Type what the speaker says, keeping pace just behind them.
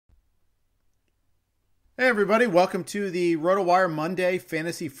Hey everybody, welcome to the RotoWire Monday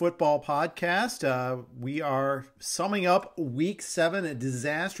Fantasy Football Podcast. We are summing up Week 7, a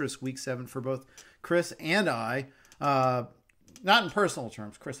disastrous Week 7 for both Chris and I. Not in personal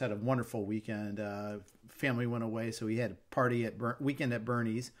terms. Chris had a wonderful weekend. Family went away, so he had a party at weekend at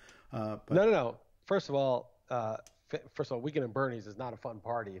Bernie's. No. First of all, weekend at Bernie's is not a fun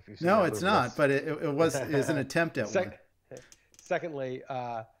party. If you see no, it's not. But it was an attempt at one. Secondly,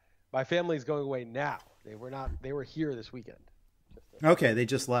 my family's going away now. They were not. They were here this weekend. Okay, they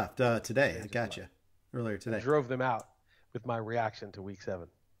just left today. I got you earlier today. I drove them out with my reaction to Week 7.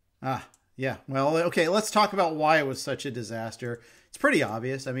 Yeah. Well, okay. Let's talk about why it was such a disaster. It's pretty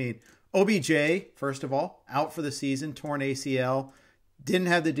obvious. I mean, OBJ, first of all, out for the season, torn ACL, didn't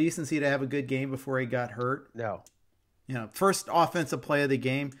have the decency to have a good game before he got hurt. No. First offensive play of the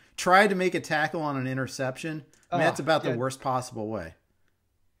game, tried to make a tackle on an interception. That's about the worst possible way.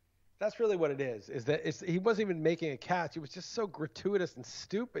 That's really what it is that he wasn't even making a catch. It was just so gratuitous and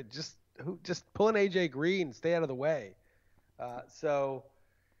stupid. Just pull an AJ Green, stay out of the way. So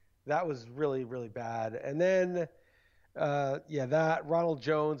that was really, really bad. And then, that Ronald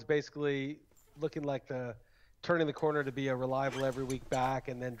Jones basically looking like turning the corner to be a reliable every week back,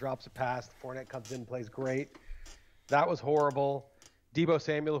 and then drops a pass. Fournette comes in, plays great. That was horrible. Deebo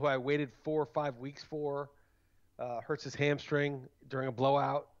Samuel, who I waited 4 or 5 weeks for, hurts his hamstring during a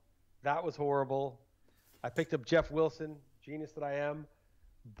blowout. That was horrible. I picked up Jeff Wilson, genius that I am,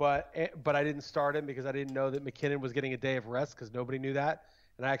 but I didn't start him because I didn't know that McKinnon was getting a day of rest because nobody knew that.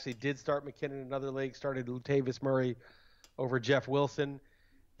 And I actually did start McKinnon in another league, started Latavius Murray over Jeff Wilson.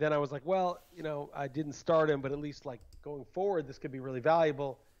 Then I was like, well, I didn't start him, but at least like going forward, this could be really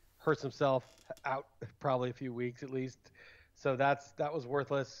valuable. Hurts himself out probably a few weeks at least. So that was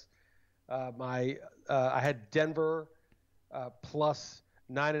worthless. I had Denver plus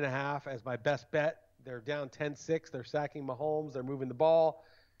 9.5 as my best bet. They're down 10-6. They're sacking Mahomes. They're moving the ball.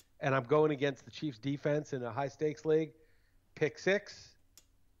 And I'm going against the Chiefs defense in a high stakes league. Pick 6.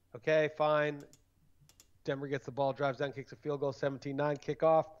 Okay, fine. Denver gets the ball, drives down, kicks a field goal, 17-9,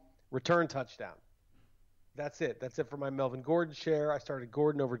 kickoff, return touchdown. That's it. That's it for my Melvin Gordon share. I started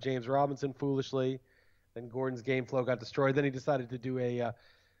Gordon over James Robinson foolishly. Then Gordon's game flow got destroyed. Then he decided to do a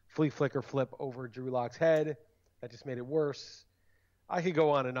flea flicker flip over Drew Lock's head. That just made it worse. I could go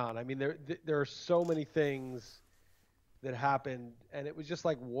on and on. I mean, there are so many things that happened, and it was just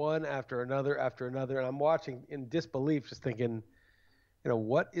like one after another. And I'm watching in disbelief, just thinking,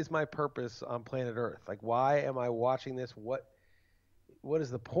 what is my purpose on planet Earth? Like, why am I watching this? What is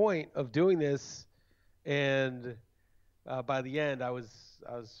the point of doing this? And by the end, I was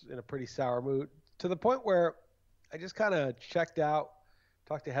in a pretty sour mood, to the point where I just kind of checked out,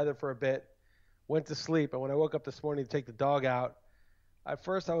 talked to Heather for a bit, went to sleep. And when I woke up this morning to take the dog out, at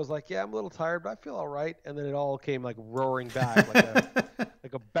first I was like, yeah, I'm a little tired, but I feel all right. And then it all came like roaring back,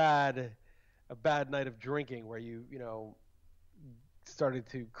 like a bad night of drinking where you started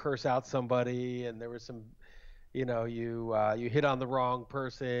to curse out somebody, and there was some, you hit on the wrong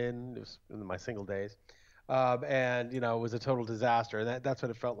person. It was in my single days. And it was a total disaster. And that's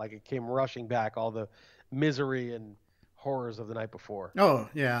what it felt like. It came rushing back, all the misery and horrors of the night before. Oh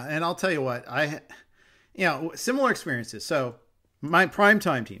yeah. And I'll tell you what, similar experiences. So my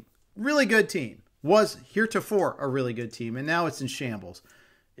primetime team, really good team, was heretofore a really good team, and now it's in shambles.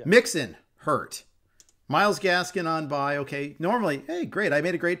 Yeah. Mixon hurt. Myles Gaskin on bye. Okay, normally, hey, great. I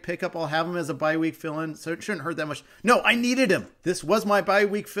made a great pickup. I'll have him as a bye week fill-in, so it shouldn't hurt that much. No, I needed him. This was my bye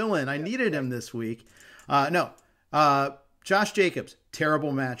week fill-in. I needed him this week. Josh Jacobs,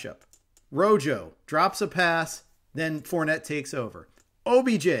 terrible matchup. Rojo drops a pass, then Fournette takes over.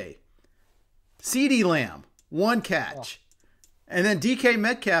 OBJ, CeeDee Lamb, 1 catch. And then DK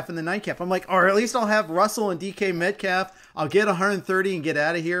Metcalf in the nightcap. I'm like, or at least I'll have Russell and DK Metcalf. I'll get 130 and get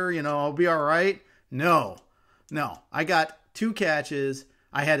out of here. I'll be all right. No. I got 2 catches.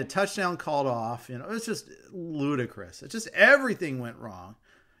 I had a touchdown called off. It was just ludicrous. It's just everything went wrong.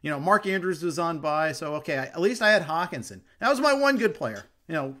 Mark Andrews was on bye. So, okay, at least I had Hawkinson. That was my one good player.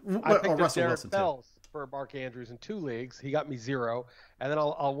 I picked up Russell Derek Wilson Fells for Mark Andrews in 2 leagues. He got me 0. And then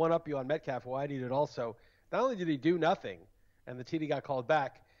I'll one-up you on Metcalf, who I needed also. Not only did he do nothing, and the TD got called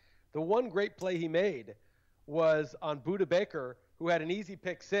back, the one great play he made was on Budda Baker, who had an easy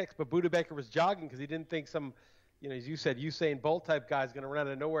pick 6, but Budda Baker was jogging because he didn't think some, as you said, Usain Bolt type guy is going to run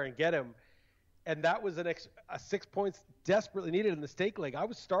out of nowhere and get him. And that was a 6 points desperately needed in the stake league. I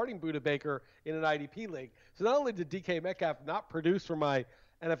was starting Budda Baker in an IDP league. So not only did DK Metcalf not produce for my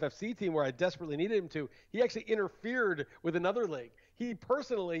NFFC team where I desperately needed him to, he actually interfered with another league. He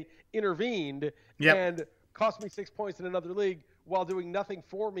personally intervened and cost me 6 points in another league while doing nothing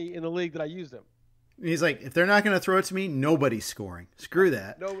for me in the league that I used him. He's like, if they're not going to throw it to me, nobody's scoring. Screw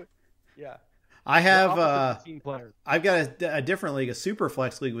that. No, yeah. I've got a different league, a super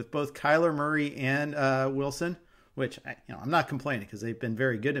flex league with both Kyler Murray and Wilson, which I'm not complaining because they've been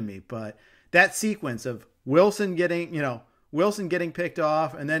very good to me. But that sequence of Wilson getting picked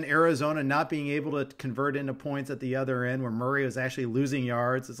off, and then Arizona not being able to convert into points at the other end, where Murray was actually losing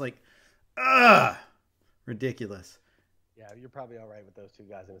yards, it's like, ridiculous. Yeah, you're probably all right with those two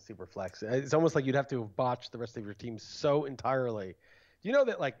guys in a super flex. It's almost like you'd have to have botched the rest of your team so entirely. You know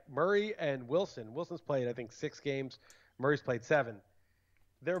that like Murray and Wilson's played, I think, 6 games. Murray's played 7.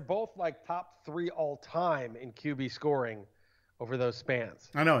 They're both like top 3 all time in QB scoring over those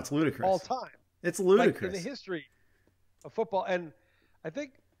spans. I know, it's ludicrous. All time. It's ludicrous. Like in the history of football. And I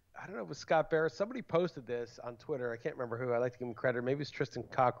think, I don't know if it was Scott Barrett. Somebody posted this on Twitter. I can't remember who. I like to give him credit. Maybe it's Tristan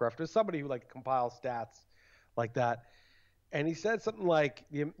Cockruff. There's somebody who like compiles stats like that. And he said something like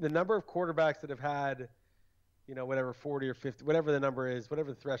the number of quarterbacks that have had, whatever, 40 or 50, whatever the number is,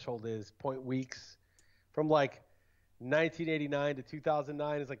 whatever the threshold is, point weeks from like 1989 to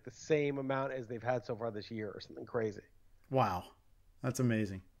 2009 is like the same amount as they've had so far this year or something crazy. Wow. That's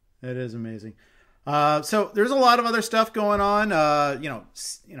amazing. It is amazing. So there's a lot of other stuff going on.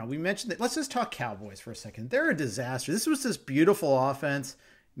 We mentioned that. Let's just talk Cowboys for a second. They're a disaster. This was this beautiful offense.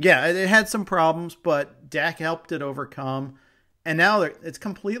 Yeah, it had some problems, but Dak helped it overcome. And now it's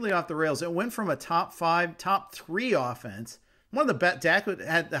completely off the rails. It went from a top 5, top 3 offense, one of the best. Dak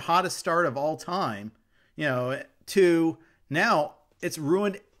had the hottest start of all time, to now it's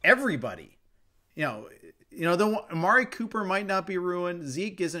ruined everybody. The Amari Cooper might not be ruined.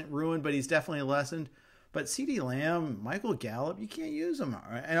 Zeke isn't ruined, but he's definitely lessened. But CeeDee Lamb, Michael Gallup, you can't use them.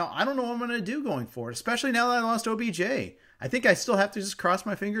 I don't know what I'm going to do going forward, especially now that I lost OBJ. I think I still have to just cross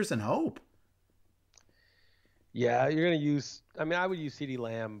my fingers and hope. Yeah, you're going to use – I would use CeeDee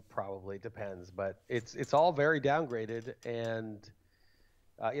Lamb probably. Depends. But it's all very downgraded. And,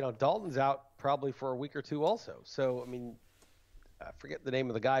 Dalton's out probably for a week or two also. So, I forget the name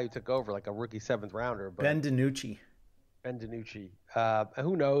of the guy who took over, like a rookie 7th rounder. But Ben DiNucci.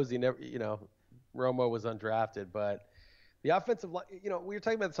 Who knows? He never, Romo was undrafted, but the offensive line, we were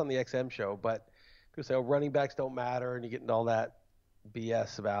talking about this on the XM show, but people say, running backs don't matter, and you get into all that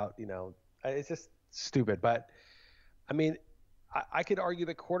BS about, it's just stupid. But, I could argue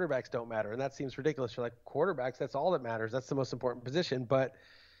that quarterbacks don't matter, and that seems ridiculous. You're like, quarterbacks, that's all that matters. That's the most important position. But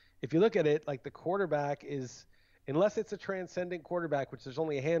if you look at it, like the quarterback is, unless it's a transcendent quarterback, which there's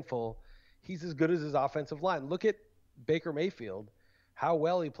only a handful, he's as good as his offensive line. Look at Baker Mayfield, how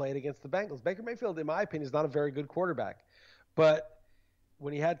well he played against the Bengals. Baker Mayfield, in my opinion, is not a very good quarterback. But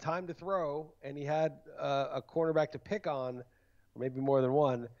when he had time to throw and he had a cornerback to pick on, or maybe more than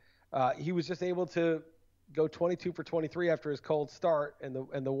one, he was just able to go 22 for 23 after his cold start,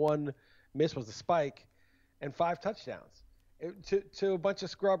 and the one miss was the spike, and 5 touchdowns to a bunch of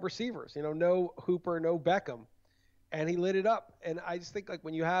scrub receivers. No Hooper, no Beckham, and he lit it up. And I just think like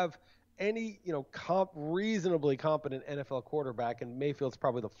when you have any reasonably competent NFL quarterback, and Mayfield's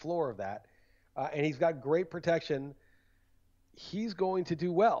probably the floor of that, and he's got great protection, he's going to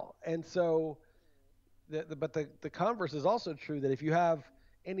do well. And so, but the converse is also true, that if you have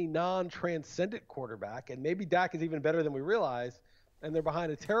any non-transcendent quarterback, and maybe Dak is even better than we realize, and they're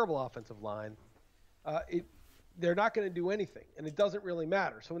behind a terrible offensive line, they're not going to do anything, and it doesn't really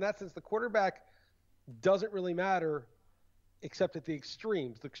matter. So in that sense, the quarterback doesn't really matter except at the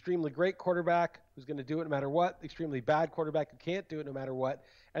extremes. The extremely great quarterback who's going to do it no matter what, the extremely bad quarterback who can't do it no matter what,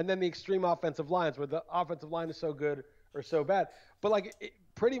 and then the extreme offensive lines where the offensive line is so good or so bad. But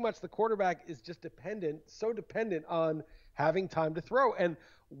pretty much the quarterback is just so dependent on having time to throw. And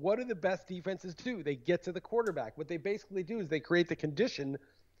what do the best defenses do? They get to the quarterback. What they basically do is they create the condition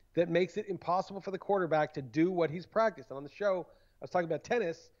that makes it impossible for the quarterback to do what he's practiced. And on the show, I was talking about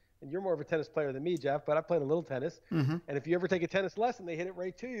tennis, and you're more of a tennis player than me, Jeff, but I played a little tennis. Mm-hmm. And if you ever take a tennis lesson, they hit it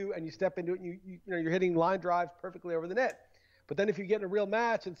right to you, and you step into it, and you're hitting line drives perfectly over the net. But then if you get in a real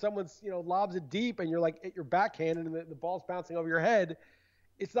match and someone's, lobs it deep, and you're like at your backhand and the ball's bouncing over your head,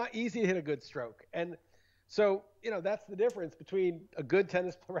 it's not easy to hit a good stroke. And so, that's the difference between a good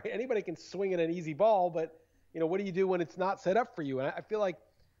tennis player. Right? Anybody can swing at an easy ball, but, what do you do when it's not set up for you? And I feel like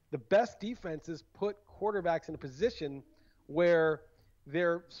the best defenses put quarterbacks in a position where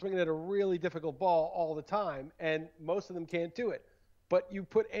they're swinging at a really difficult ball all the time, and most of them can't do it. But you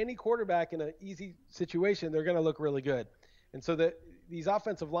put any quarterback in an easy situation, they're going to look really good. And so these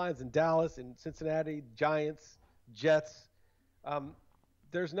offensive lines in Dallas and Cincinnati, Giants, Jets,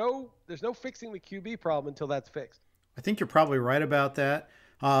 there's no fixing the QB problem until that's fixed. I think you're probably right about that.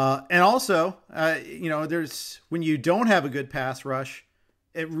 And also, there's when you don't have a good pass rush,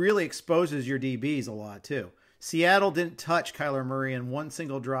 it really exposes your DBs a lot too. Seattle didn't touch Kyler Murray in one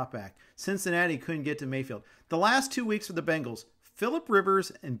single drop back. Cincinnati couldn't get to Mayfield. The last 2 weeks for the Bengals, Phillip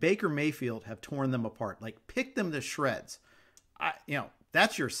Rivers and Baker Mayfield have torn them apart, like picked them to shreds.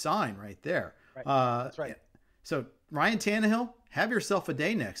 That's your sign right there. Right. That's right. So Ryan Tannehill, have yourself a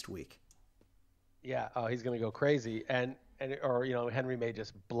day next week. Yeah. Oh, he's going to go crazy, or Henry may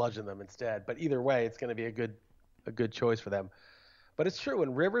just bludgeon them instead. But either way, it's going to be a good choice for them. But it's true,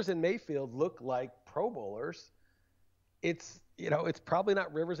 when Rivers and Mayfield look like Pro Bowlers, it's probably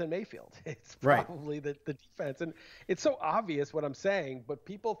not Rivers and Mayfield. It's probably the defense. And it's so obvious what I'm saying, but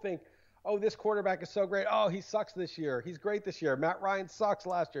people think, oh, this quarterback is so great. Oh, he sucks this year. He's great this year. Matt Ryan sucks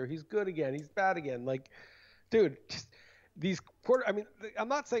last year. He's good again. He's bad again. Like, dude, just I'm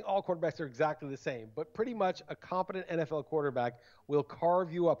not saying all quarterbacks are exactly the same, but pretty much a competent NFL quarterback will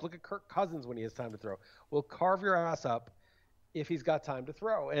carve you up. Look at Kirk Cousins when he has time to throw. Will carve your ass up if he's got time to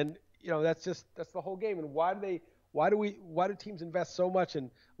throw. And, that's the whole game. And why do teams invest so much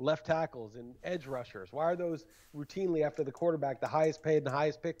in left tackles and edge rushers? Why are those routinely after the quarterback the highest paid and the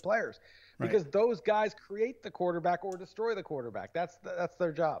highest picked players? Because those guys create the quarterback or destroy the quarterback. That's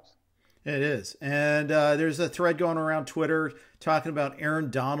their jobs. It is. And there's a thread going around Twitter talking about Aaron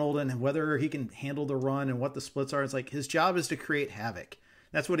Donald and whether he can handle the run and what the splits are. It's like his job is to create havoc.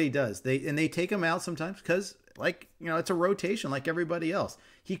 That's what he does. They take him out sometimes because, it's a rotation like everybody else.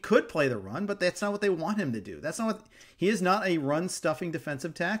 He could play the run, but that's not what they want him to do. He is not a run-stuffing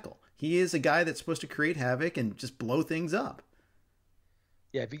defensive tackle. He is a guy that's supposed to create havoc and just blow things up.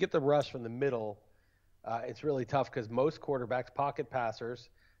 Yeah, if you get the rush from the middle, it's really tough because most quarterbacks, pocket passers,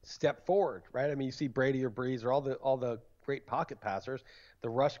 step forward, right? I mean, you see Brady or Breeze or all the great pocket passers. The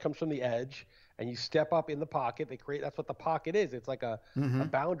rush comes from the edge, and you step up in the pocket. That's what the pocket is. It's like a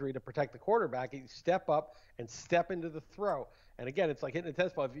boundary to protect the quarterback. You step up and step into the throw. And again, it's like hitting a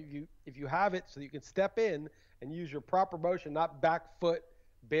tennis ball. If you have it so you can step in and use your proper motion, not back foot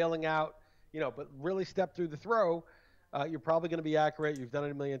bailing out, but really step through the throw, you're probably going to be accurate. You've done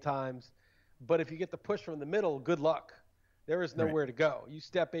it a million times. But if you get the push from the middle, good luck. There is nowhere to go. You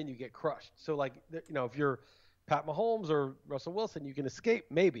step in, you get crushed. So, if you're Pat Mahomes or Russell Wilson, you can escape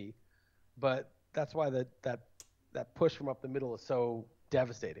maybe, but that's why that push from up the middle is so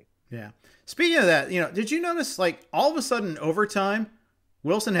devastating. Yeah. Speaking of that, did you notice all of a sudden overtime,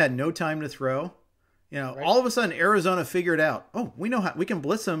 Wilson had no time to throw? All of a sudden Arizona figured out, oh, we know how we can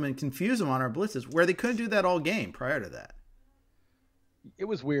blitz them and confuse them on our blitzes, where they couldn't do that all game prior to that. It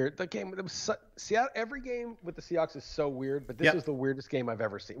was weird. The game, Seattle, every game with the Seahawks is so weird, but this was the weirdest game I've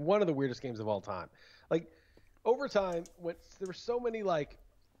ever seen. One of the weirdest games of all time. Overtime, when there were so many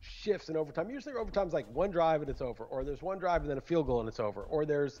shifts in overtime. Usually overtime's one drive and it's over, or there's one drive and then a field goal and it's over, or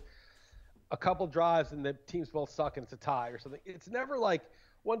there's a couple drives and the teams both suck and it's a tie or something. It's never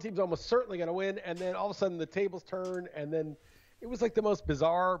one team's almost certainly going to win, and then all of a sudden the tables turn, and then it was the most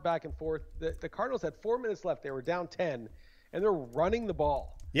bizarre back and forth. The Cardinals had 4 minutes left. They were down 10. And they're running the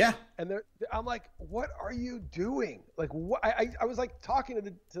ball. Yeah. And I'm like, what are you doing? What? I was talking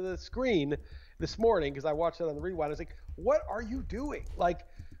to the screen this morning because I watched it on the rewind. I was like, what are you doing?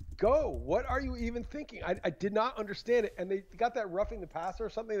 Go. What are you even thinking? I did not understand it. And they got that roughing the passer or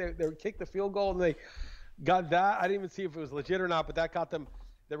something. They kicked the field goal and they got that. I didn't even see if it was legit or not, but that got them.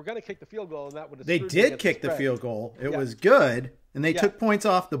 They were going to kick the field goal, and that would have. They did kick the field goal. It was good, and they took points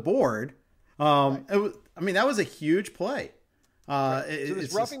off the board. That was a huge play. So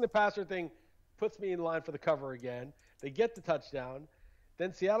this roughing the passer thing puts me in line for the cover again. They get the touchdown.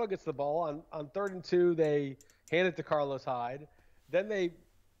 Then Seattle gets the ball on 3rd and 2. They hand it to Carlos Hyde. Then they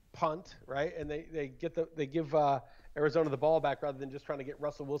punt, right? And they give Arizona the ball back rather than just trying to get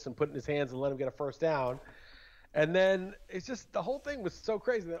Russell Wilson put in his hands and let him get a first down. And then it's just the whole thing was so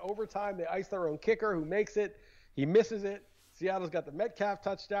crazy. Then overtime they ice their own kicker who makes it. He misses it. Seattle's got the Metcalf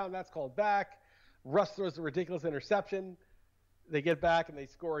touchdown. That's called back. Russ throws a ridiculous interception. They get back and they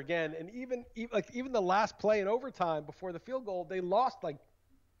score again. And even the last play in overtime before the field goal, they lost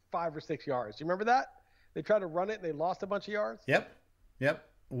 5 or 6 yards. You remember that? They tried to run it and they lost a bunch of yards. Yep.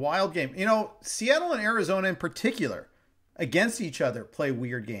 Wild game. Seattle and Arizona in particular against each other play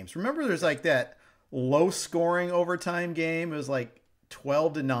weird games. Remember there's that low scoring overtime game. It was 12-9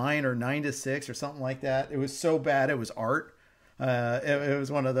 or 9-6 or something like that. It was so bad. It was art. It was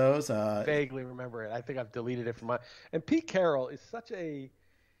one of those. Vaguely remember it. I think I've deleted it from my. And Pete Carroll is such a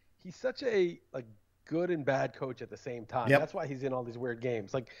good and bad coach at the same time. Yep. That's why he's in all these weird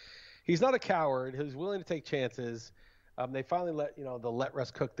games. He's not a coward. He's willing to take chances. They finally the let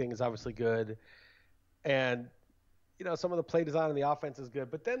Russ cook thing is obviously good, and some of the play design on the offense is good.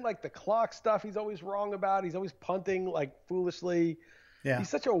 But then the clock stuff, he's always wrong about. He's always punting foolishly. Yeah. He's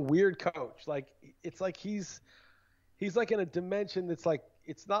such a weird coach. Like, it's like he's like in a dimension that's like,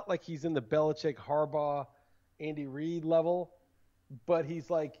 it's not like he's in the Belichick, Harbaugh, Andy Reid level, but he's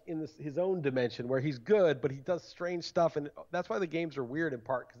like in his own dimension where he's good, but he does strange stuff. And that's why the games are weird in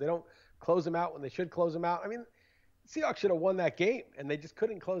part, because they don't close him out when they should close him out. I mean, Seahawks should have won that game, and they just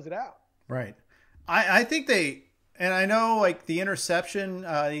couldn't close it out. Right. I think they, and I know like the interception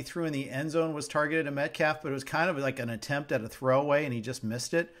he threw in the end zone was targeted at Metcalf, but it was kind of like an attempt at a throwaway, and he just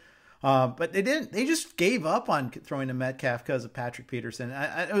missed it. But they didn't. They just gave up on throwing to Metcalf because of Patrick Peterson.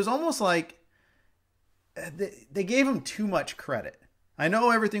 It was almost like they gave him too much credit. I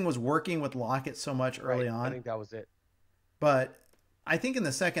know everything was working with Lockett so much early on. I think that was it. But I think in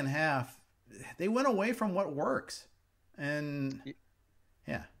the second half, they went away from what works. And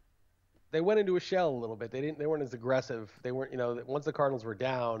yeah. They went into a shell a little bit. They weren't as aggressive. They weren't, once the Cardinals were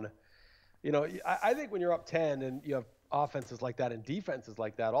down, I think when you're up 10 and you have offenses like that and defenses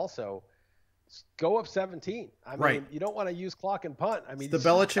like that also, go up 17. I mean, you don't want to use clock and punt. I mean, it's the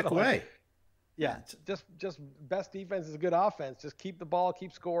Belichick way. Yeah, just best defense is good offense. Just keep the ball,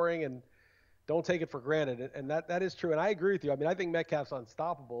 keep scoring, and don't take it for granted. And that is true. And I agree with you. I mean, I think Metcalf's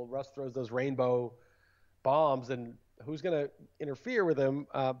unstoppable. Russ throws those rainbow bombs, and who's going to interfere with him?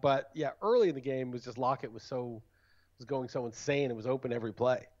 But yeah, early in the game was just Lockett was going so insane. It was open every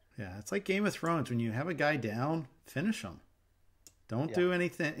play. Yeah, it's like Game of Thrones. When you have a guy down, finish him. Don't do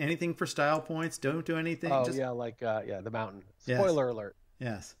anything for style points. Don't do anything. Oh, the mountain. Spoiler alert.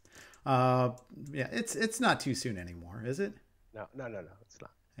 Yes. It's not too soon anymore, is it? No, it's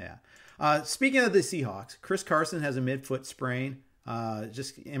not. Yeah. Speaking of the Seahawks, Chris Carson has a midfoot sprain.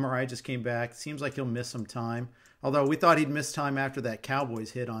 MRI just came back. Seems like he'll miss some time. Although we thought he'd miss time after that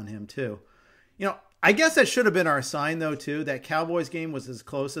Cowboys hit on him too. I guess that should have been our sign though too. That Cowboys game was as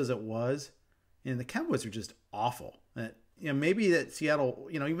close as it was, and the Cowboys are just awful. Maybe that Seattle,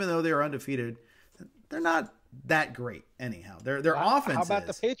 even though they were undefeated, they're not that great anyhow. Their offense. How about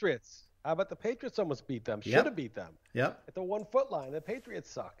the Patriots? How about the Patriots almost beat them? Should have beat them. Yep. At the 1 foot line, the Patriots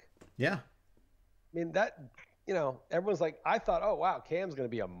suck. Yeah. I mean everyone's like, I thought, oh wow, Cam's going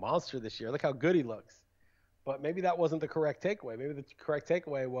to be a monster this year. Look how good he looks. But maybe that wasn't the correct takeaway. Maybe the correct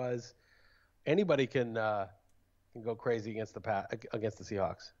takeaway was anybody can go crazy against the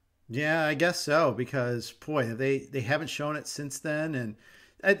Seahawks. Yeah, I guess so, because boy, they haven't shown it since then. And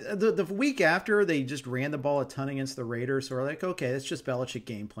the week after, they just ran the ball a ton against the Raiders. So we're like, okay, it's just Belichick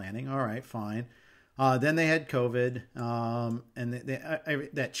game planning. All right, fine. Then they had COVID, and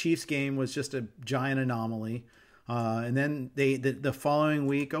that Chiefs game was just a giant anomaly. And then the following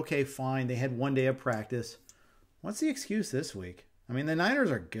week, okay, fine, they had 1 day of practice. What's the excuse this week? I mean, the Niners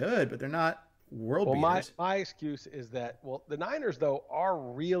are good, but they're not world beaters. My excuse is that, the Niners, though, are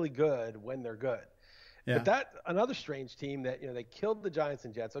really good when they're good. Yeah. But that another strange team that, they killed the Giants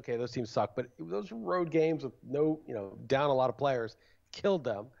and Jets. Okay, those teams suck, but those road games with down a lot of players, killed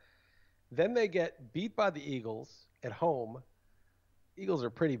them. Then they get beat by the Eagles at home. Eagles are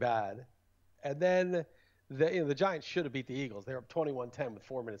pretty bad. And then the Giants should have beat the Eagles. They're up 21-10 with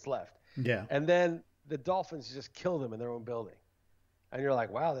 4 minutes left. Yeah. And then the Dolphins just kill them in their own building. And you're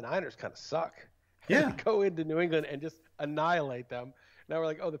like, wow, the Niners kind of suck. Yeah. And go into New England and just annihilate them. Now we're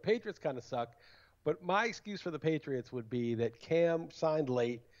like, oh, the Patriots kind of suck. But my excuse for the Patriots would be that Cam signed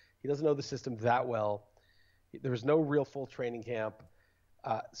late. He doesn't know the system that well. There was no real full training camp.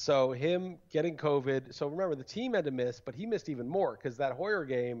 So him getting COVID. So remember, the team had to miss, but he missed even more because that Hoyer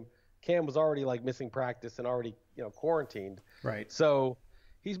game, Cam was already missing practice and already quarantined. Right. So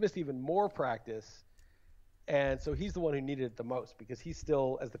he's missed even more practice. And so he's the one who needed it the most because he's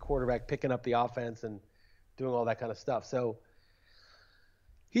still, as the quarterback, picking up the offense and doing all that kind of stuff. So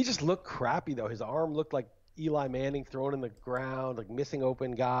he just looked crappy, though. His arm looked like Eli Manning thrown in the ground, missing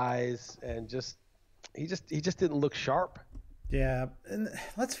open guys, and he just didn't look sharp. Yeah, and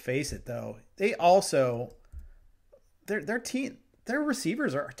let's face it, though. They also their team, their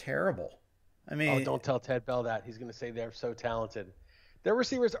receivers are terrible. I mean, don't tell Ted Bell that. He's going to say they're so talented. Their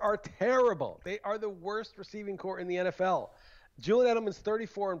receivers are terrible. They are the worst receiving corps in the NFL. Julian Edelman's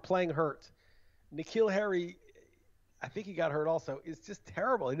 34 and playing hurt. N'Keal Harry, I think he got hurt also, is just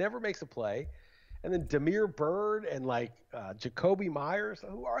terrible. He never makes a play. And then Demir Byrd and Jacoby Myers.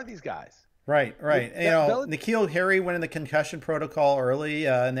 Who are these guys? Right. N'Keal Harry went in the concussion protocol early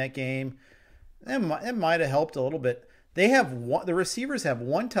in that game. It might have helped a little bit. The receivers have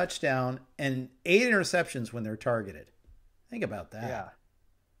 1 touchdown and 8 interceptions when they're targeted. Think about that.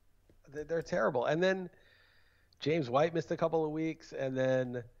 Yeah. They're terrible. And then James White missed a couple of weeks, and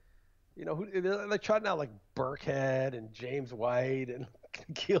then they're like trotting out like Burkhead and James White and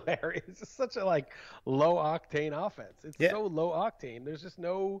Keel Harry. It's just such a like low octane offense. It's so low octane. There's just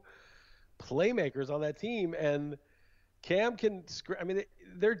no playmakers on that team, and Cam can. I mean,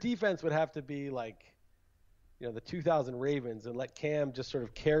 their defense would have to be like, the 2000 Ravens, and let Cam just sort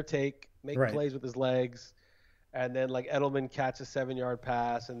of caretake, make plays with his legs, and then like Edelman catch a 7-yard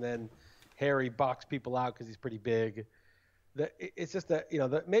pass, and then Harry box people out because he's pretty big. It's just that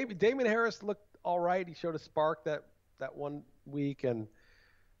maybe Damon Harris looked all right. He showed a spark that one week, and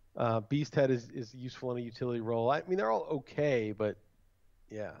Beasthead is useful in a utility role. I mean, they're all okay, but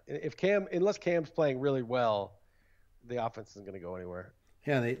yeah, unless Cam's playing really well, the offense isn't going to go anywhere.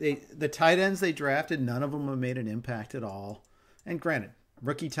 Yeah, the tight ends they drafted, none of them have made an impact at all. And granted,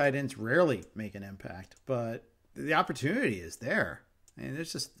 rookie tight ends rarely make an impact, but the opportunity is there. And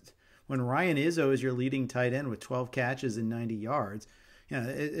it's just when Ryan Izzo is your leading tight end with 12 catches and 90 yards,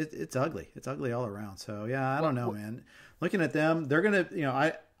 it's ugly. It's ugly all around. So yeah, I don't know, man. Looking at them, they're gonna,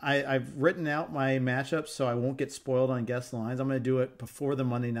 I've written out my matchups so I won't get spoiled on guest lines. I'm gonna do it before the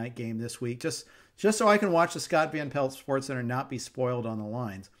Monday night game this week, just so I can watch the Scott Van Pelt Sports Center and not be spoiled on the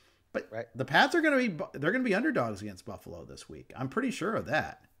lines. But the Pats are gonna be underdogs against Buffalo this week. I'm pretty sure of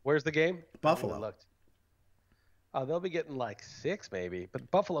that. Where's the game? Buffalo. They'll be getting like 6 maybe,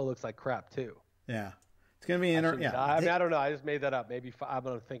 but Buffalo looks like crap too. Yeah. It's going to be I don't know. I just made that up. Maybe 5, I'm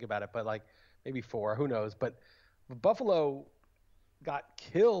going to think about it, but like maybe 4. Who knows? But Buffalo got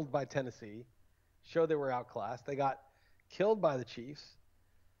killed by Tennessee. Showed they were outclassed. They got killed by the Chiefs.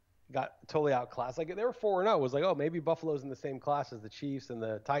 Got totally outclassed. Like they were 4-0. It was like, oh, maybe Buffalo's in the same class as the Chiefs and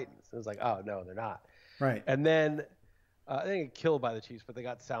the Titans. It was like, oh no, they're not. Right. And then they got killed by the Chiefs, but they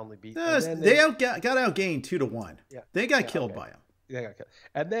got soundly beat. They got outgained 2-1. Yeah. They got killed by them. They got killed.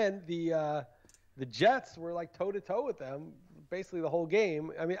 And then the Jets were like toe-to-toe with them basically the whole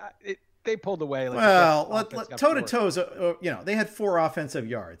game. I mean, they pulled away. Like, well, toe-to-toes, they had 4 offensive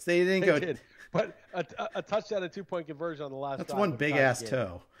yards. They didn't go. Did. But a touchdown and 2-point conversion on the last That's drive. one big-ass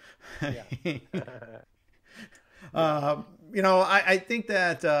toe. Yeah. I think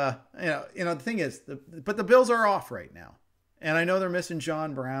that, the thing is, but the Bills are off right now. And I know they're missing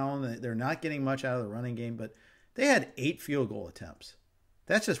John Brown. They're not getting much out of the running game, but they had 8 field goal attempts.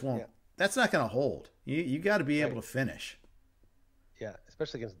 That just won't. Yeah. That's not going to hold. You got to be able to finish. Yeah,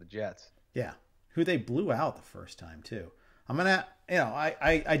 especially against the Jets. Yeah, who they blew out the first time too. I'm gonna,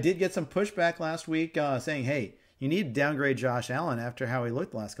 I did get some pushback last week saying, hey, you need to downgrade Josh Allen after how he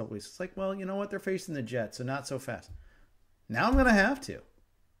looked the last couple weeks. It's like, well, you know what? They're facing the Jets, so not so fast. Now I'm gonna have to.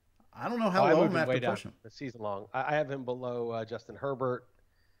 I don't know how low I'm gonna have to push him. The season long, I have him below Justin Herbert.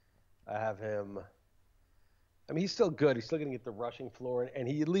 I have him. I mean, he's still good. He's still going to get the rushing floor, and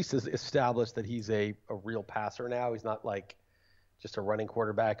he at least has established that he's a real passer now. He's not like just a running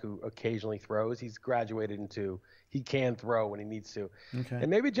quarterback who occasionally throws. He's graduated into he can throw when he needs to. Okay. And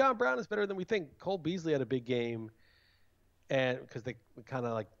maybe John Brown is better than we think. Cole Beasley had a big game, and because they kind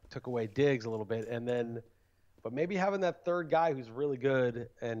of like took away Diggs a little bit, but maybe having that third guy who's really good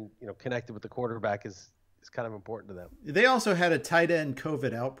and connected with the quarterback is kind of important to them. They also had a tight end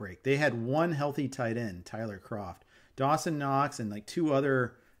COVID outbreak. They had one healthy tight end, Tyler Croft. Dawson Knox and like 2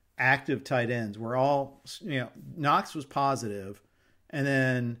 other active tight ends were all, Knox was positive, and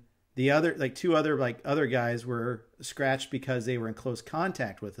then the other, like 2 other guys were scratched because they were in close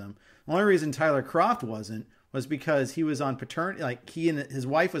contact with him. The only reason Tyler Croft wasn't was because he was on paternity, like he and his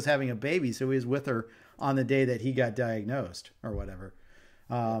wife was having a baby, so he was with her on the day that he got diagnosed or whatever.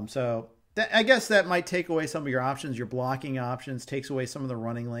 I guess that might take away some of your options, your blocking options, takes away some of the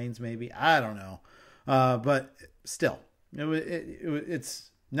running lanes maybe. I don't know. But still, it's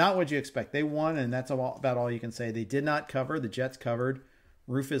not what you expect. They won, and that's about all you can say. They did not cover. The Jets covered.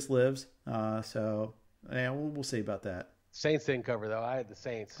 Rufus lives. So we'll see about that. Saints didn't cover, though. I had the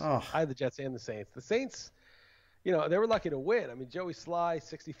Saints. Oh. I had the Jets and the Saints. The Saints, they were lucky to win. I mean, Joey Sly,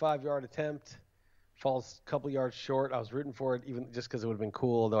 65-yard attempt. Falls a couple yards short. I was rooting for it, even just because it would have been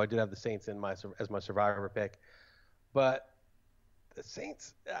cool, though I did have the Saints as my survivor pick. But the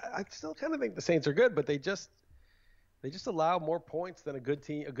Saints, I still kind of think the Saints are good, but they just allow more points than a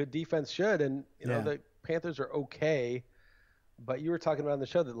good defense should. And, the Panthers are okay. But you were talking about on the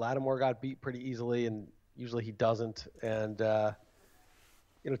show that Lattimore got beat pretty easily, and usually he doesn't. And,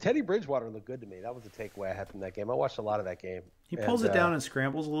 Teddy Bridgewater looked good to me. That was the takeaway I had from that game. I watched a lot of that game. He pulls it down and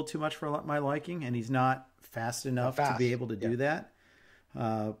scrambles a little too much for my liking, and he's not fast enough to be able to do that.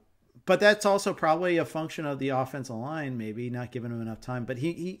 But that's also probably a function of the offensive line, maybe not giving him enough time. But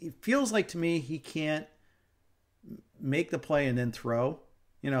he feels like to me he can't make the play and then throw.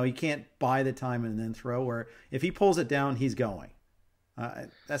 He can't buy the time and then throw. Where if he pulls it down, he's going.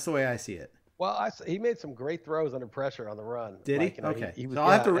 That's the way I see it. Well, he made some great throws under pressure on the run. Did he? Like, Okay. He was, so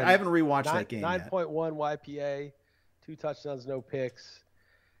I haven't rewatched that game 9.1 YPA, 2 touchdowns, no picks,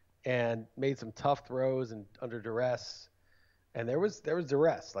 and made some tough throws and under duress. And there was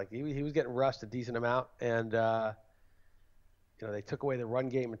duress. Like he was getting rushed a decent amount, and they took away the run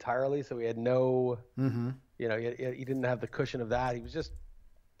game entirely, so he had no, he didn't have the cushion of that. He was just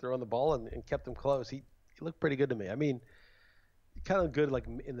throwing the ball and kept them close. He looked pretty good to me. I mean, kind of good like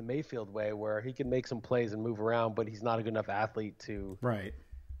in the Mayfield way, where he can make some plays and move around, but he's not a good enough athlete to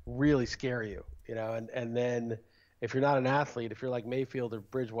really scare you. And then if you're not an athlete, if you're like Mayfield or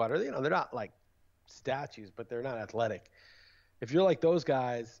Bridgewater, they're not like statues, but they're not athletic. If you're like those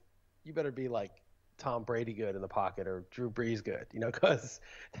guys, you better be like Tom Brady good in the pocket or Drew Brees good, because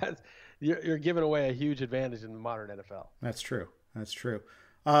you're giving away a huge advantage in the modern NFL. That's true.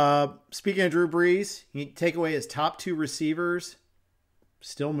 Speaking of Drew Brees, he take away his top 2 receivers,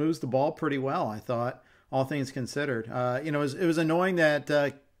 still moves the ball pretty well, I thought, all things considered. It was annoying that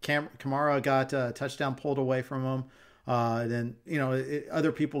Kamara got a touchdown pulled away from him. Then,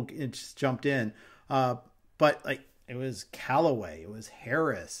 other people just jumped in. But like, it was Callaway, it was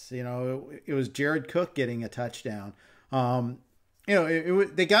Harris, it was Jared Cook getting a touchdown.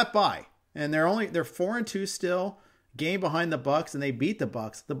 They got by, and they're 4-2 still, game behind the Bucs, and they beat the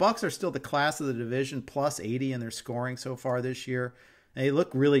Bucs. The Bucs are still the class of the division, plus 80 in their scoring so far this year. They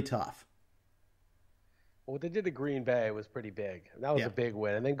look really tough. Well, what they did to Green Bay was pretty big. That was a big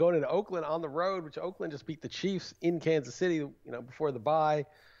win. And then going into Oakland on the road, which Oakland just beat the Chiefs in Kansas City, before the bye.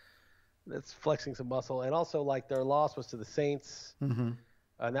 That's flexing some muscle. And also, like, their loss was to the Saints, and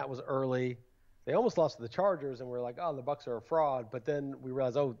that was early. They almost lost to the Chargers, and we're like, oh, the Bucs are a fraud. But then we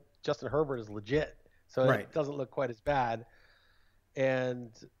realized, oh, Justin Herbert is legit. So it doesn't look quite as bad. And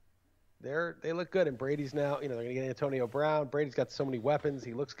they look good. And Brady's now, they're going to get Antonio Brown. Brady's got so many weapons.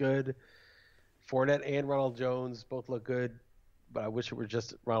 He looks good. Fournette and Ronald Jones both look good, but I wish it were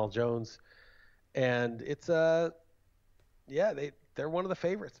just Ronald Jones. And it's they're one of the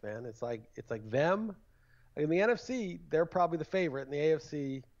favorites, man. It's like them. In the NFC, they're probably the favorite. In the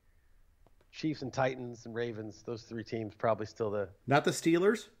AFC, Chiefs and Titans and Ravens, those 3 teams probably still not the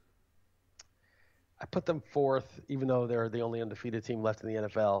Steelers. I put them 4th, even though they're the only undefeated team left in the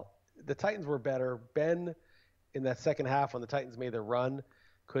NFL. The Titans were better. Ben, in that second half when the Titans made their run,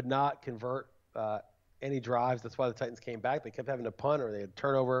 could not convert any drives. That's why the Titans came back. They kept having to punt or they had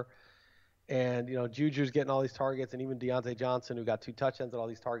turnover. And, Juju's getting all these targets, and even Deontay Johnson, who got 2 touchdowns at all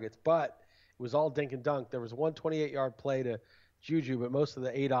these targets. But it was all dink and dunk. There was one 28-yard play to Juju, but most of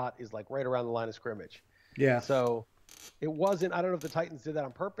the ADOT is like right around the line of scrimmage. Yeah. So it wasn't – I don't know if the Titans did that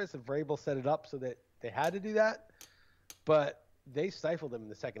on purpose, if Vrabel set it up so that they had to do that. But they stifled them in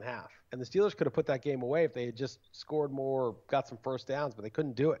the second half. And the Steelers could have put that game away if they had just scored more or got some first downs, but they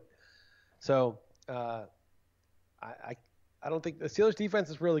couldn't do it. So I don't think the Steelers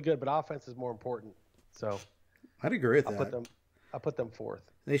defense is really good, but offense is more important. So I'd agree with that. I'll put them 4th.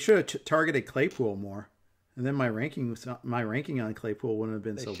 They should have targeted Claypool more, and then my ranking on Claypool wouldn't have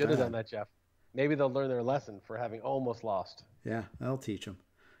been so bad. They should have done that, Jeff. Maybe they'll learn their lesson for having almost lost. Yeah, that'll teach them,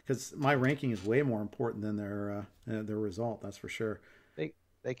 because my ranking is way more important than their result. That's for sure.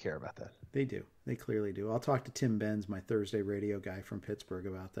 They care about that. They do. They clearly do. I'll talk to Tim Benz, my Thursday radio guy from Pittsburgh,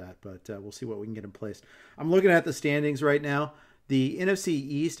 about that, but we'll see what we can get in place. I'm looking at the standings right now. The NFC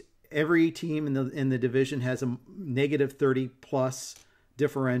East, every team in the division has a negative 30-plus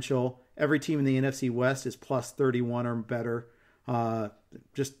differential. Every team in the NFC West is plus 31 or better.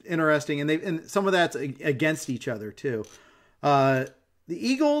 Just interesting, and some of that's against each other too. The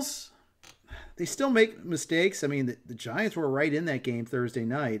Eagles, they still make mistakes. I mean, the Giants were right in that game Thursday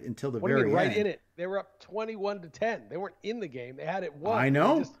night until the very end. Right in it. They were up 21-10. They weren't in the game. They had it won. I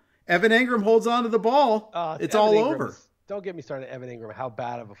know. Evan Ingram holds on to the ball. It's all over. Don't get me started on Evan Ingram. How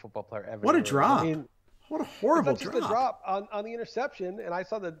bad of a football player Evan What Ingram a drop. I mean, what a horrible drop. Just a drop on the interception, and I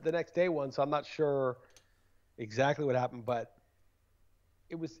saw the next day one, so I'm not sure exactly what happened, but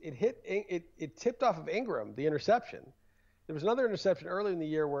it tipped off of Ingram, the interception. There was another interception earlier in the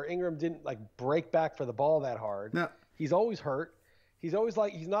year where Ingram didn't break back for the ball that hard. No. He's always hurt. He's always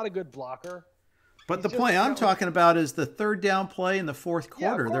he's not a good blocker. But the play I'm talking about is the third down play in the fourth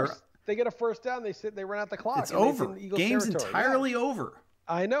quarter. Yeah, of course. They get a first down. They run out the clock. It's over. Game's entirely over.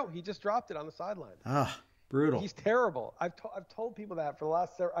 I know. He just dropped it on the sideline. Brutal. He's terrible. I've told people that for the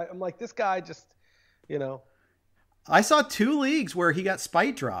last. I'm like, this guy just, I saw 2 leagues where he got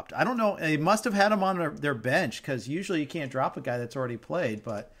spite dropped. I don't know. They must have had him on their bench, because usually you can't drop a guy that's already played.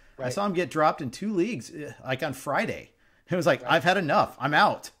 But right. I saw him get dropped in 2 leagues, like on Friday. It was like, right. I've had enough. I'm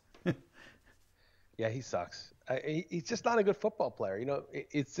out. Yeah, he sucks. He's just not a good football player.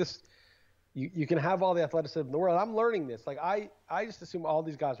 It's just you can have all the athleticism in the world. I'm learning this. Like I just assume all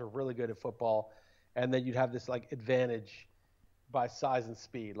these guys are really good at football, and then you'd have this like advantage by size and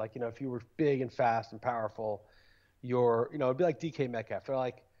speed. Like if you were big and fast and powerful, it'd be like DK Metcalf. They're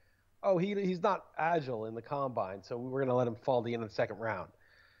like, oh, he's not agile in the combine, so we're gonna let him fall to the end of the second round.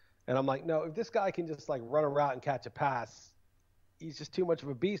 And I'm like, no, if this guy can just like run a route and catch a pass, he's just too much of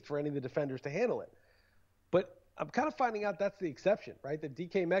a beast for any of the defenders to handle it. But I'm kind of finding out that's the exception, right? That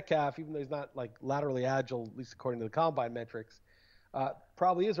DK Metcalf, even though he's not like laterally agile, at least according to the combine metrics,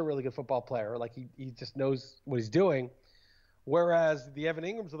 probably is a really good football player. Like he just knows what he's doing. Whereas the Evan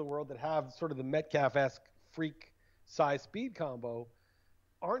Ingrams of the world that have sort of the Metcalf-esque freak size speed combo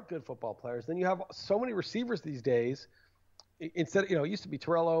aren't good football players. Then you have so many receivers these days. Instead, it used to be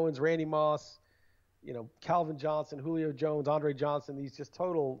Terrell Owens, Randy Moss, Calvin Johnson, Julio Jones, Andre Johnson. These just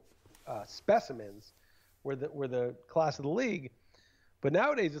total specimens were the class of the league. But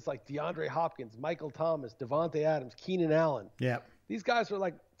nowadays it's like DeAndre Hopkins, Michael Thomas, Devontae Adams, Keenan Allen. Yeah, these guys are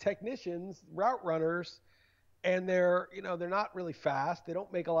like technicians, route runners, and they're not really fast. They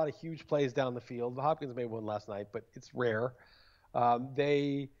don't make a lot of huge plays down the field. Hopkins made one last night, but it's rare.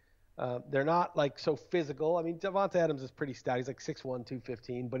 They're not like so physical. I mean, Devontae Adams is pretty stout. He's like 6'1",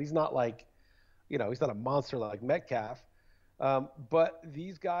 215, but he's not like, he's not a monster like Metcalf. But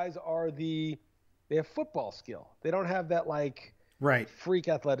these guys they have football skill. They don't have that like freak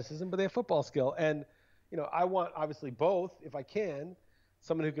athleticism, but they have football skill. And, I want obviously both if I can.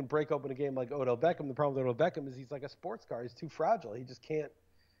 Someone who can break open a game like Odell Beckham. The problem with Odell Beckham is he's like a sports car. He's too fragile. He just can't.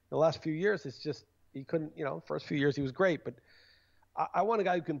 The last few years, it's just he couldn't. First few years he was great, but I want a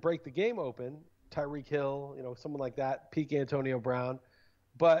guy who can break the game open. Tyreek Hill, someone like that. Peak Antonio Brown,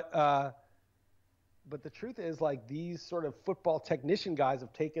 but the truth is like these sort of football technician guys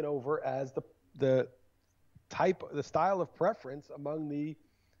have taken over as the style of preference among the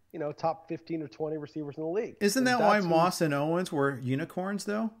top 15 or 20 receivers in the league. Isn't that why Moss and Owens were unicorns,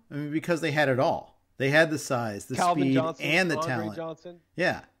 though? I mean, because they had it all. They had the size, the speed, and the talent. Johnson.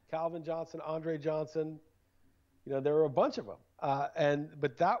 Yeah. Calvin Johnson, Andre Johnson. There were a bunch of them.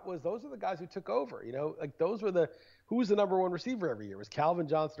 But those are the guys who took over. Like those were who was the number one receiver every year? It was Calvin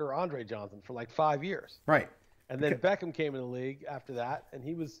Johnson or Andre Johnson for like 5 years. Right. And then Beckham came in the league after that,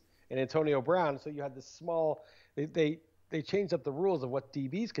 and Antonio Brown. So you had this small. They changed up the rules of what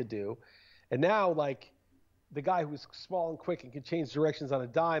DBs could do, and now like the guy who was small and quick and could change directions on a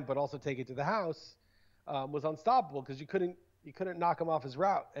dime, but also take it to the house, was unstoppable because you couldn't knock him off his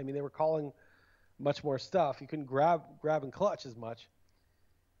route. I mean, they were calling much more stuff. You couldn't grab and clutch as much.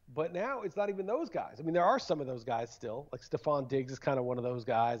 But now it's not even those guys. I mean, there are some of those guys still. Like Stephon Diggs is kind of one of those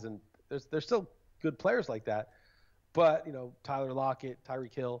guys, and there's still good players like that. But Tyler Lockett,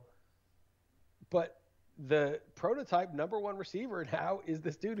 Tyreek Hill. But the prototype number one receiver now is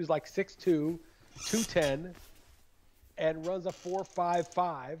this dude who's like 6'2", 210, and runs a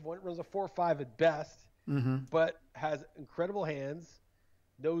 4.55. Runs a 4.5 at best, but has incredible hands.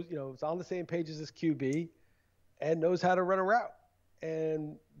 Knows, is on the same page as his QB, and knows how to run a route.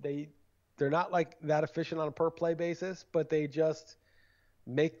 And they're not like that efficient on a per play basis, but they just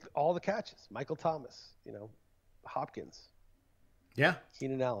make all the catches. Michael Thomas, Hopkins,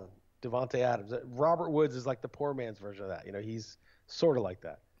 Keenan Allen, Devontae Adams. Robert Woods is like the poor man's version of that. He's sort of like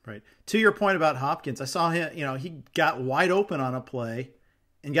that. Right. To your point about Hopkins, I saw him. He got wide open on a play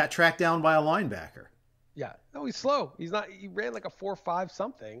and got tracked down by a linebacker. Yeah. No, he's slow. He's not. He ran like a 4.5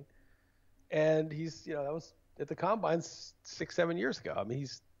 something, and he's that was at the combine 6-7 years ago. I mean,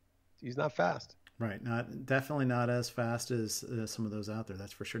 he's not fast. Right. Definitely not as fast as some of those out there.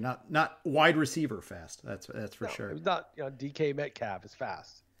 That's for sure. Not wide receiver fast. That's for sure. It's not. DK Metcalf is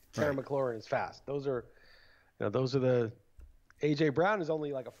fast. Terry McLaurin is fast. Those are the. AJ Brown is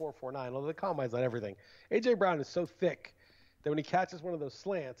only like a 4.49. Although the combine's not everything. AJ Brown is so thick that when he catches one of those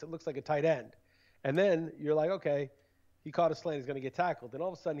slants, it looks like a tight end. And then you're like, okay, he caught a slant, he's going to get tackled. Then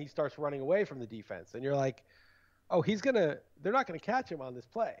all of a sudden he starts running away from the defense. And you're like, oh, they're not going to catch him on this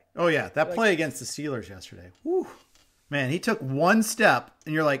play. Oh, yeah. That play against the Steelers yesterday. Whew. Man, he took one step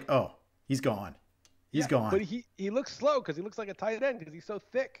and you're like, oh, he's gone. He's gone. But he looks slow because he looks like a tight end because he's so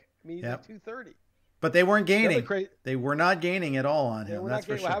thick. I mean, he's like 230. But they weren't gaining. They were not gaining at all on him. That's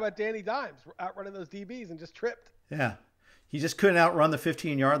for sure. Well, how about Danny Dimes outrunning those DBs and just tripped? Yeah. He just couldn't outrun the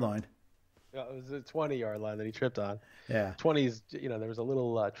 15-yard line. Yeah, it was a 20-yard line that he tripped on. Yeah. 20s, there was a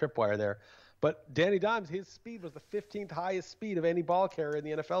little tripwire there. But Danny Dimes, his speed was the 15th highest speed of any ball carrier in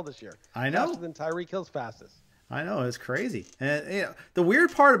the NFL this year. I know. Faster than Tyreek Hill's fastest. I know. It's crazy. And the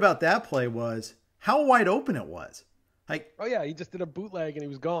weird part about that play was how wide open it was. Like, oh, yeah. He just did a bootleg and he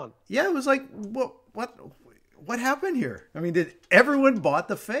was gone. Yeah, it was like, what? what happened here? I mean, did everyone bought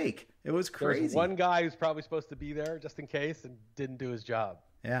the fake? It was crazy. There's one guy who's probably supposed to be there just in case and didn't do his job.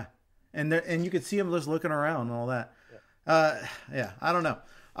 Yeah. And you could see him just looking around and all that. Yeah, I don't know.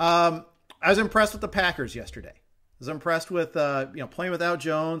 I was impressed with the Packers yesterday. I was impressed with playing without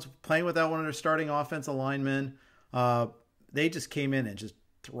Jones, playing without one of their starting offensive linemen. They just came in and just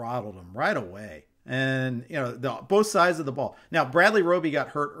throttled them right away. And, both sides of the ball. Now, Bradley Roby got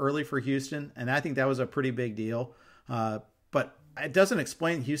hurt early for Houston, and I think that was a pretty big deal. But it doesn't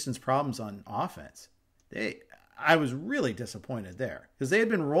explain Houston's problems on offense. I was really disappointed there because they had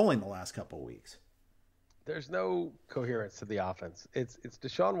been rolling the last couple of weeks. There's no coherence to the offense. It's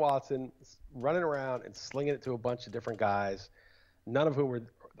Deshaun Watson running around and slinging it to a bunch of different guys, all of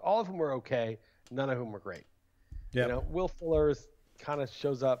whom were okay, none of whom were great. Yeah. Will Fuller kind of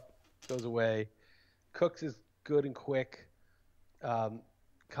shows up, goes away. Cooks is good and quick.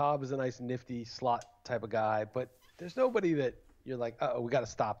 Cobb is a nice, nifty slot type of guy, but there's nobody that you're like, we got to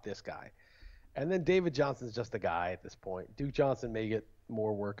stop this guy. And then David Johnson's just a guy at this point. Duke Johnson may get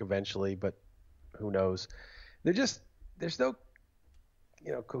more work eventually, but who knows? There's no,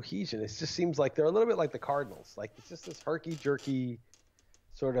 cohesion. It just seems like they're a little bit like the Cardinals. Like it's just this herky-jerky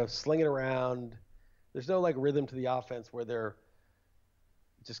sort of slinging around. There's no like rhythm to the offense where they're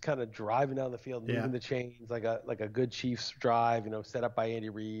just kind of driving down the field, moving the chains like a good Chiefs drive, set up by Andy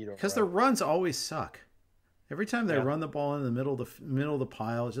Reid. Because their runs always suck. Every time they run the ball in the middle of the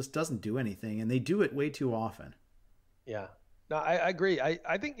pile, it just doesn't do anything, and they do it way too often. Yeah, no, I agree.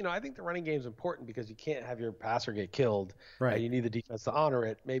 I think the running game is important because you can't have your passer get killed. Right. You need the defense to honor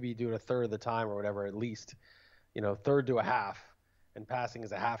it. Maybe you do it a third of the time or whatever, at least, third to a half, and passing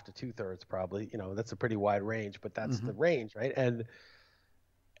is a half to 2/3 probably. That's a pretty wide range, but that's the range, right?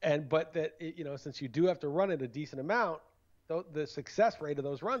 But that since you do have to run it a decent amount, the success rate of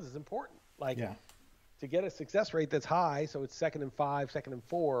those runs is important. To get a success rate that's high, so it's 2nd and 5, 2nd and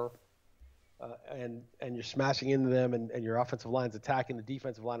 4, and you're smashing into them, and your offensive line's attacking the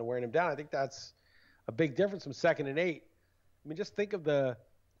defensive line and wearing them down. I think that's a big difference from 2nd and 8. I mean, just think of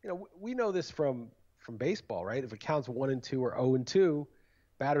we know this from baseball, right? If it counts 1 and 2 or 0 and 2,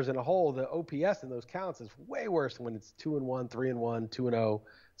 batters in a hole, the OPS in those counts is way worse when it's 2 and 1, 3 and 1, 2 and 0.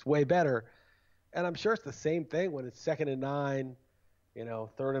 It's way better. And I'm sure it's the same thing when it's 2nd and 9,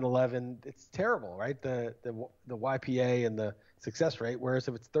 3rd and 11. It's terrible, right? The YPA and the success rate. Whereas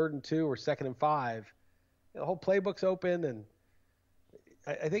if it's 3rd and 2 or 2nd and 5, the whole playbook's open. And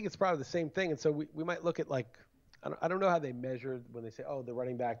I think it's probably the same thing. And so we might look at I don't know how they measure when they say, the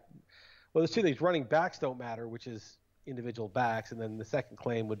running back. Well, there's two things. Running backs don't matter, which is individual backs. And then the second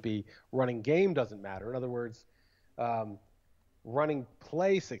claim would be running game doesn't matter. In other words, running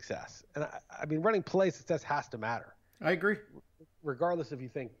play success. And I mean, running play success has to matter. I agree. Regardless if you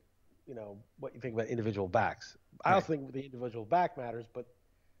think, what you think about individual backs. I also think the individual back matters, but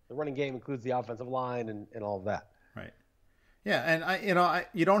the running game includes the offensive line and all of that. Right. Yeah, and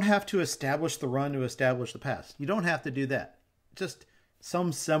you don't have to establish the run to establish the pass. You don't have to do that. Just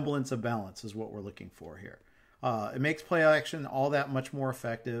some semblance of balance is what we're looking for here. It makes play action all that much more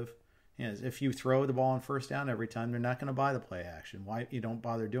effective. If you throw the ball on first down every time, they're not going to buy the play action. Why you don't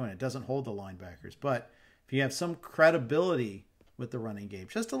bother doing it? It doesn't hold the linebackers. But if you have some credibility with the running game,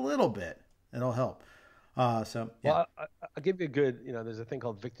 just a little bit, it'll help. Well, I'll give you a good, there's a thing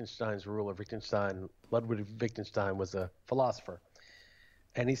called Wittgenstein's rule, or Ludwig Wittgenstein was a philosopher.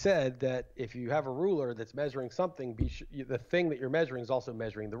 And he said that if you have a ruler that's measuring something, the thing that you're measuring is also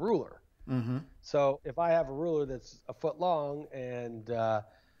measuring the ruler. Mm-hmm. So if I have a ruler that's a foot long, and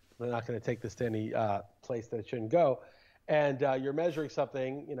we're not going to take this to any place that it shouldn't go, and you're measuring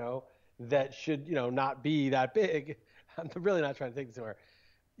something, that should, not be that big, I'm really not trying to take this anywhere.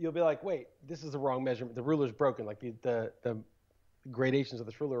 You'll be like, wait, this is the wrong measurement. The ruler's broken. Like the gradations of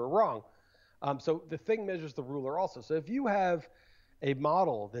this ruler are wrong. So the thing measures the ruler also. So if you have a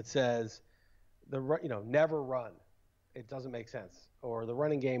model that says never run, it doesn't make sense, or the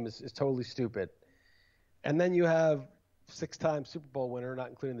running game is totally stupid, and then you have 6-time Super Bowl winner, not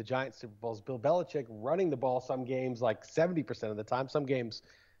including the Giants Super Bowls, Bill Belichick running the ball some games like 70% of the time, some games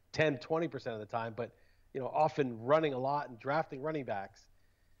 10, 20% of the time, but often running a lot and drafting running backs.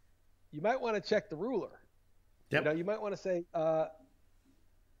 You might want to check the ruler. Yep. You might want to say,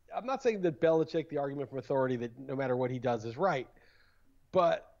 I'm not saying that Belichick, the argument from authority that no matter what he does is right,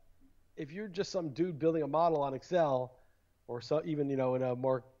 but if you're just some dude building a model on Excel, or even in a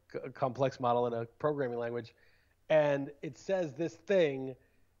more complex model in a programming language, and it says this thing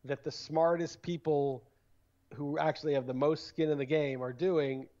that the smartest people who actually have the most skin in the game are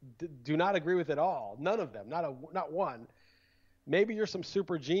doing, do not agree with at all. None of them, not one. maybe you're some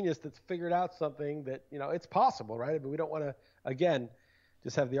super genius that's figured out something that, it's possible, right? I mean, we don't want to, again,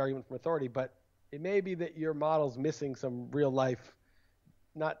 just have the argument from authority, but it may be that your model's missing some real life,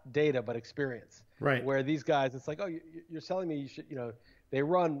 not data, but experience. Right. Where these guys, it's like, oh, you're telling me you should, you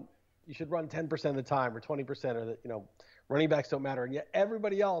should run 10% of the time or 20%, or that, running backs don't matter. And yet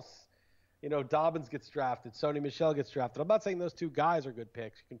everybody else, Dobbins gets drafted, Sony Michel gets drafted. I'm not saying those two guys are good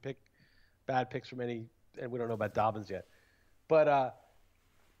picks. You can pick bad picks from any, and we don't know about Dobbins yet. But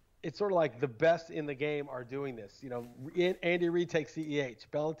it's sort of like the best in the game are doing this. Andy Reid takes CEH.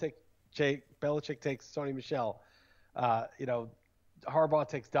 Belichick takes Sony Michel. Harbaugh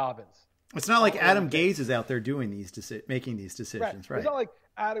takes Dobbins. It's not like Adam Gase is out there doing making these decisions, right? It's not like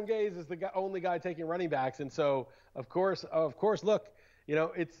Adam Gase is the only guy taking running backs, and so of course, look,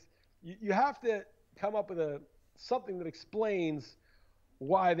 it's you have to come up with something that explains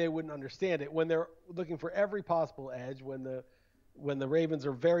why they wouldn't understand it when they're looking for every possible edge, when the Ravens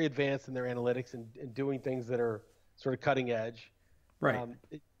are very advanced in their analytics and doing things that are sort of cutting edge. Right.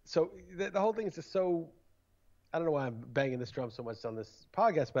 So the whole thing is just so, I don't know why I'm banging this drum so much on this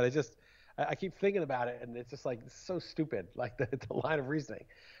podcast, but I keep thinking about it, and it's just like so stupid, like the line of reasoning.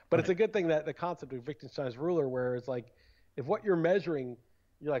 But It's a good thing that the concept of Wittgenstein's ruler, where it's like, if what you're measuring,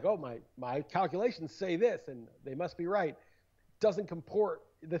 you're like, oh, my calculations say this, and they must be right, doesn't comport.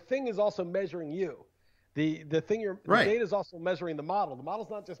 The thing is also measuring you. The data is also measuring the model. The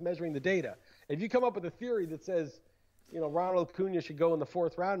model's not just measuring the data. If you come up with a theory that says, Ronald Acuna should go in the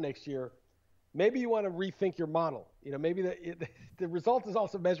 4th round next year, maybe you want to rethink your model. Maybe the result is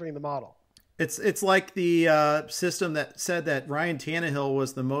also measuring the model. It's like the system that said that Ryan Tannehill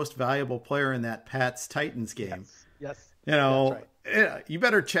was the most valuable player in that Pats Titans game. Yes. That's right. You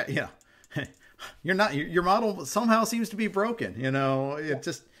better check. You're not. Your model somehow seems to be broken.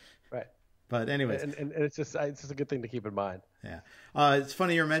 Just right. But anyways, and it's just a good thing to keep in mind. Yeah. It's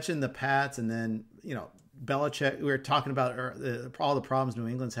funny you mentioned the Pats, and then Belichick. We were talking about all the problems New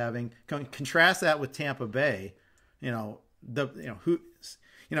England's having. Contrast that with Tampa Bay. We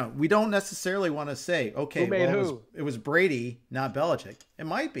don't necessarily want to say, okay, it was Brady, not Belichick. It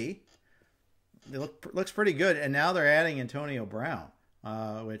might be. It looks pretty good, and now they're adding Antonio Brown,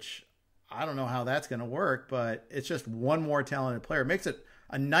 which I don't know how that's going to work, but it's just one more talented player. It makes it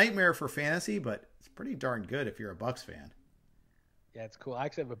a nightmare for fantasy, but it's pretty darn good if you're a Bucs fan. Yeah, it's cool. I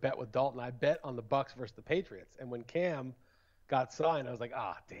actually have a bet with Dalton. I bet on the Bucs versus the Patriots, and when Cam got signed, I was like,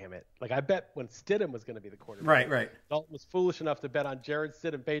 damn it. Like, I bet when Stidham was going to be the quarterback. Right. Dalton was foolish enough to bet on Jared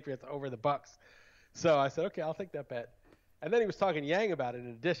Stidham Patriots over the Bucs. So I said, okay, I'll take that bet. And then he was talking Yang about it in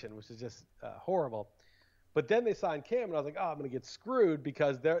addition, which is just horrible. But then they signed Cam, and I was like, I'm going to get screwed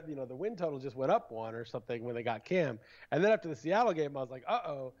because the win total just went up 1 or something when they got Cam. And then after the Seattle game, I was like,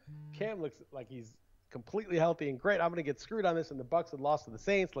 Cam looks like he's completely healthy and great. I'm going to get screwed on this. And the Bucs had lost to the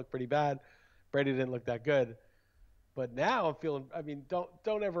Saints, looked pretty bad. Brady didn't look that good. But now I'm feeling,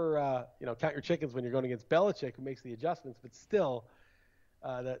 don't ever, count your chickens when you're going against Belichick, who makes the adjustments. But still,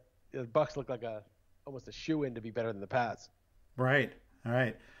 the Bucs look like almost a shoe-in to be better than the Pats. Right. All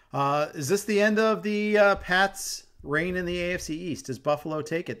right. Is this the end of the Pats' reign in the AFC East? Does Buffalo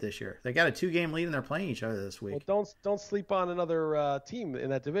take it this year? They got a 2-game lead and they're playing each other this week. Well, don't sleep on another team in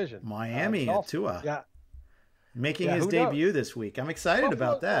that division. Miami, Tua. Yeah. Making his debut this week. I'm excited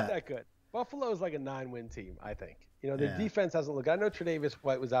about that. Not that good. Buffalo is like a 9-win team, I think. Their defense hasn't looked. I know Tre'Davious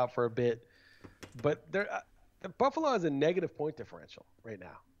White was out for a bit, but Buffalo has a negative point differential right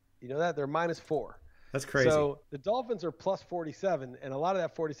now. You know that? They're -4. That's crazy. So the Dolphins are plus 47, and a lot of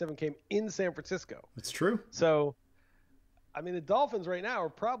that 47 came in San Francisco. That's true. So, the Dolphins right now are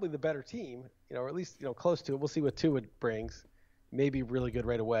probably the better team, or at least, close to it. We'll see what Tua brings. Maybe really good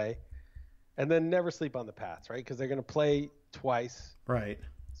right away. And then never sleep on the Pats, right? Because they're going to play twice. Right.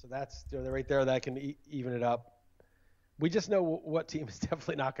 So that's they're right there. That can even it up. We just know what team is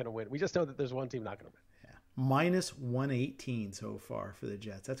definitely not going to win. We just know that there's one team not going to win. Yeah. -118 so far for the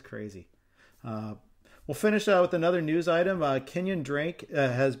Jets. That's crazy. We'll finish with another news item. Kenyon Drake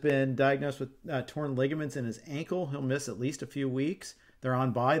has been diagnosed with torn ligaments in his ankle. He'll miss at least a few weeks. They're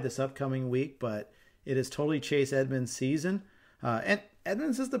on bye this upcoming week, but it is totally Chase Edmonds' season. And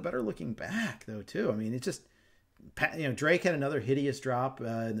Edmonds is the better looking back, though, too. It's just, Drake had another hideous drop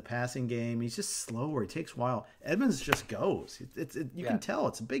in the passing game. He's just slower. It takes a while. Edmonds just goes. You can tell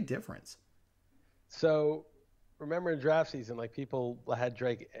it's a big difference. So remember in draft season, people had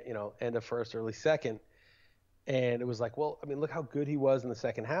Drake, end of first, early second. And it was like, look how good he was in the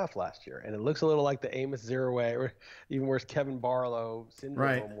second half last year. And it looks a little like the Amos Zeroué, or even worse, Kevin Barlow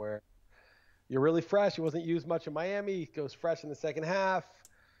syndrome, where you're really fresh. He wasn't used much in Miami. He goes fresh in the second half.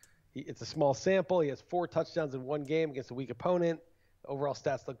 It's a small sample. He has 4 touchdowns in one game against a weak opponent. The overall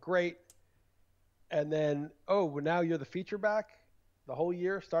stats look great. And then, well, now you're the feature back the whole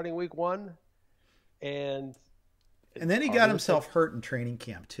year, starting week 1. And then he got himself hurt in training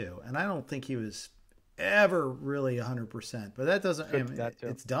camp too. And I don't think he was ever really 100%. But that doesn't.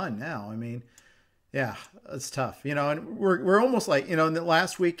 It's done now. I mean, yeah, it's tough. And we're almost like, in the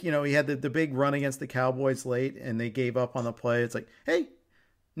last week, he had the big run against the Cowboys late, and they gave up on the play. It's like, hey.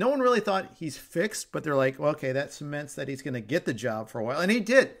 No one really thought he's fixed, but they're like, well, okay, that cements that he's going to get the job for a while. And he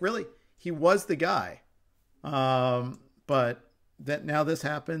did, really. He was the guy. But that now this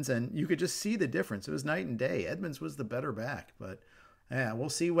happens, and you could just see the difference. It was night and day. Edmonds was the better back. But, yeah, we'll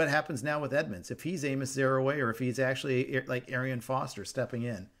see what happens now with Edmonds. If he's Amos Zaraway or if he's actually like Arian Foster stepping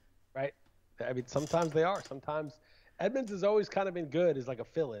in. Right. I mean, sometimes they are. Sometimes Edmonds has always kind of been good as like a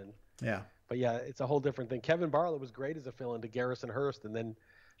fill-in. Yeah. But, yeah, it's a whole different thing. Kevin Barlow was great as a fill-in to Garrison Hurst, and then –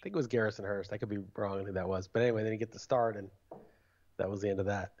 I think it was Garrison Hurst. I could be wrong on who that was. But anyway, then he get the start, and that was the end of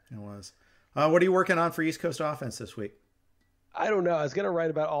that. It was. What are you working on for East Coast offense this week? I don't know. I was going to write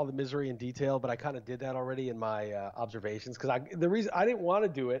about all the misery in detail, but I kind of did that already in my observations. Because the reason I didn't want to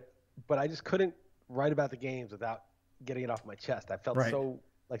do it, but I just couldn't write about the games without getting it off my chest. I felt so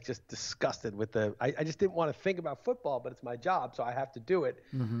just disgusted with I just didn't want to think about football, but it's my job, so I have to do it.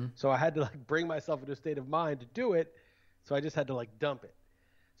 Mm-hmm. So I had to bring myself into a state of mind to do it. So I just had to dump it.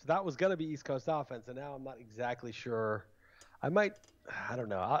 So that was going to be East Coast offense, and now I'm not exactly sure. I don't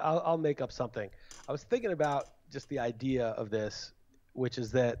know. I'll make up something. I was thinking about just the idea of this, which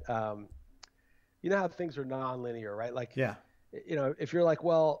is that, you know how things are nonlinear, right? If you're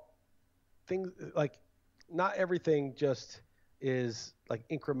well, things not everything just is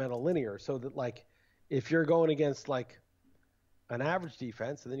incremental linear. So that if you're going against an average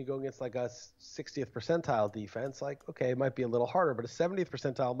defense, and then you go against a 60th percentile defense, okay, it might be a little harder, but a 70th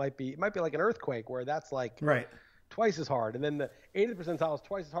percentile might be like an earthquake where that's twice as hard. And then the 80th percentile is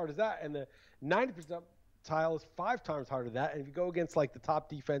twice as hard as that. And the 90th percentile is 5 times harder than that. And if you go against the top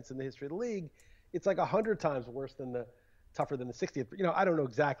defense in the history of the league, it's 100 times worse tougher than the 60th. I don't know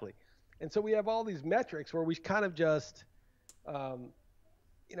exactly. And so we have all these metrics where we kind of just,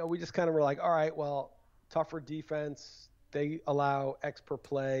 we just kind of were all right, well, tougher defense, they allow X per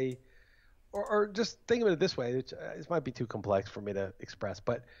play, or just think of it this way. This might be too complex for me to express,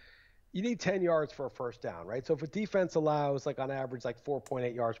 but you need 10 yards for a first down, right? So if a defense allows on average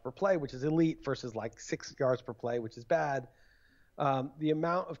 4.8 yards per play, which is elite, versus 6 yards per play, which is bad, the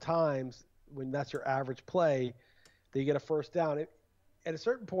amount of times when that's your average play that you get a first down, at a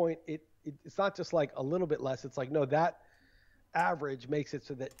certain point, it's not just a little bit less. It's no, that average makes it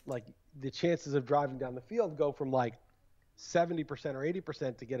so that the chances of driving down the field go from 70% or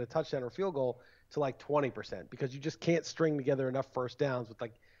 80% to get a touchdown or field goal to 20%, because you just can't string together enough first downs with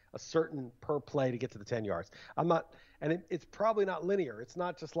a certain per play to get to the 10 yards. It's probably not linear. It's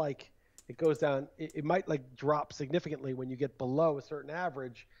not just it goes down. It might drop significantly when you get below a certain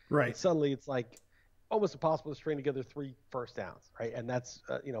average. Right. And suddenly it's almost impossible to string together 3 first downs. Right. And that's,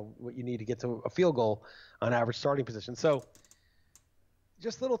 what you need to get to a field goal on average starting position. So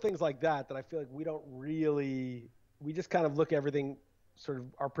just little things like that I feel we just kind of look at everything sort of,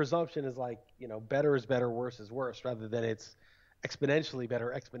 our presumption is better is better, worse is worse, rather than it's exponentially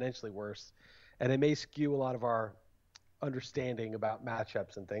better, exponentially worse. And it may skew a lot of our understanding about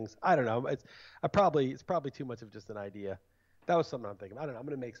matchups and things. I don't know. It's probably too much of just an idea. That was something I'm thinking. I don't know. I'm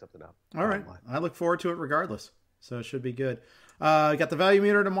going to make something up. All right. I look forward to it regardless. So it should be good. Got the value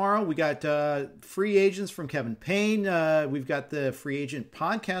meter tomorrow. We got free agents from Kevin Payne. We've got the free agent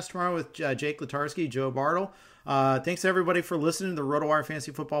podcast tomorrow with Jake Latarski, Joe Bartle. Thanks to everybody for listening to the RotoWire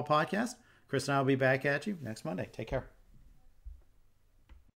Fantasy Football Podcast. Chris and I will be back at you next Monday. Take care.